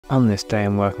On this day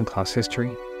in working class history,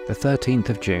 the 13th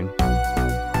of June.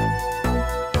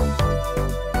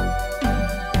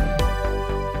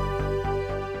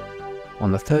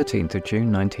 On the 13th of June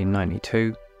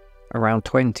 1992, around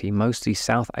 20 mostly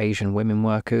South Asian women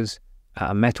workers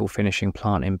at a metal finishing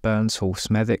plant in Burnsall,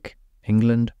 Smethwick,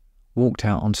 England, walked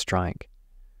out on strike.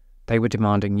 They were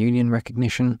demanding union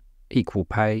recognition, equal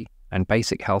pay, and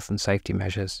basic health and safety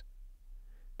measures.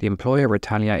 The employer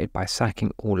retaliated by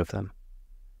sacking all of them.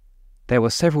 There were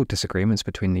several disagreements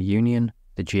between the union,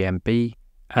 the GMB,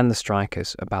 and the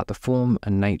strikers about the form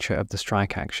and nature of the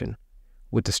strike action,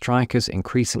 with the strikers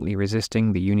increasingly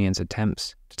resisting the union's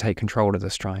attempts to take control of the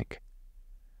strike.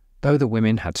 Though the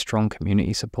women had strong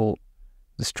community support,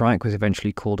 the strike was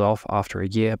eventually called off after a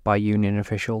year by union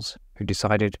officials who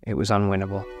decided it was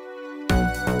unwinnable.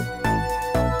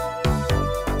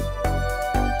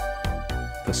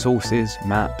 For sources,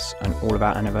 maps, and all of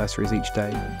our anniversaries each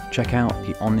day, check out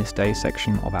the On This Day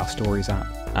section of our Stories app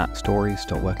at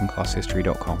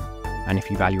stories.workingclasshistory.com. And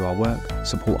if you value our work,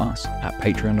 support us at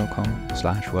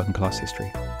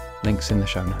patreon.com/workingclasshistory. Links in the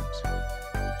show notes.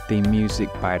 Theme music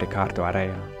by Ricardo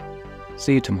Arrea.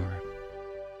 See you tomorrow.